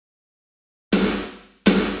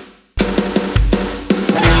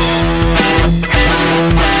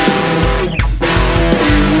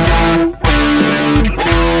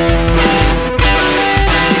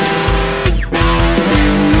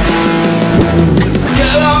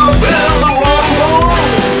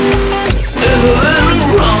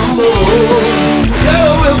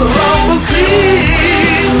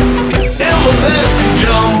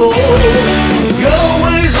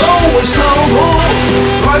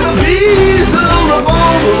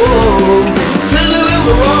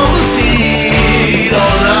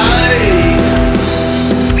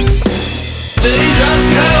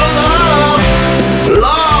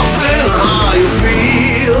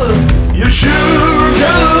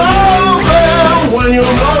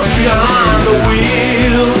the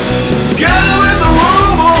wheel. Get up in the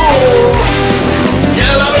rumble.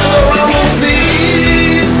 Get up in the rumble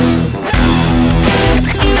seat.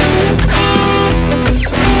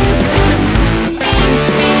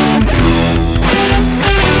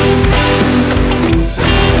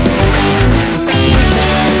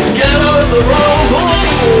 Get up in the rumble.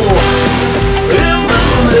 In the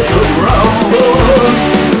little rumble.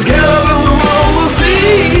 Get up in the rumble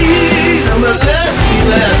seat. And the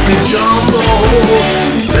nasty jumble.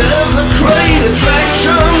 There's a great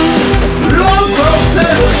attraction. Lots of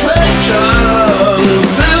satisfaction.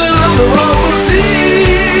 Sitting on the rumble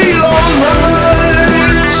seat all night.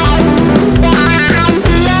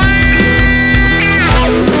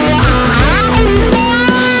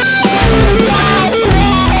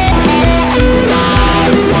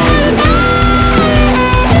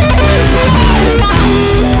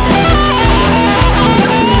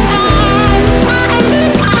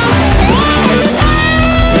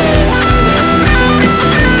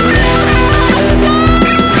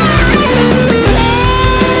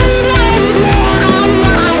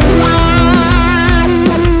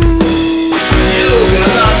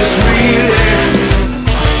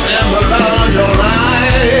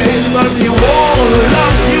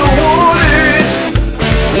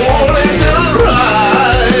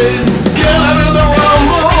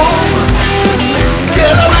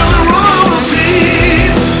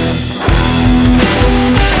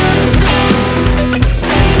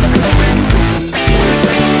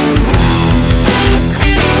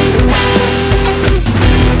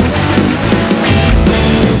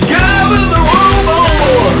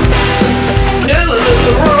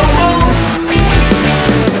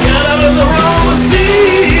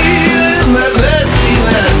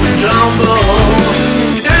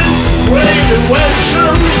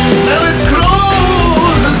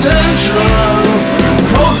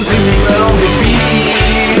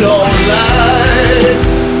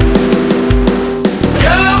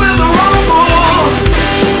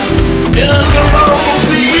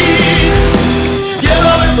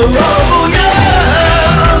 The rumble,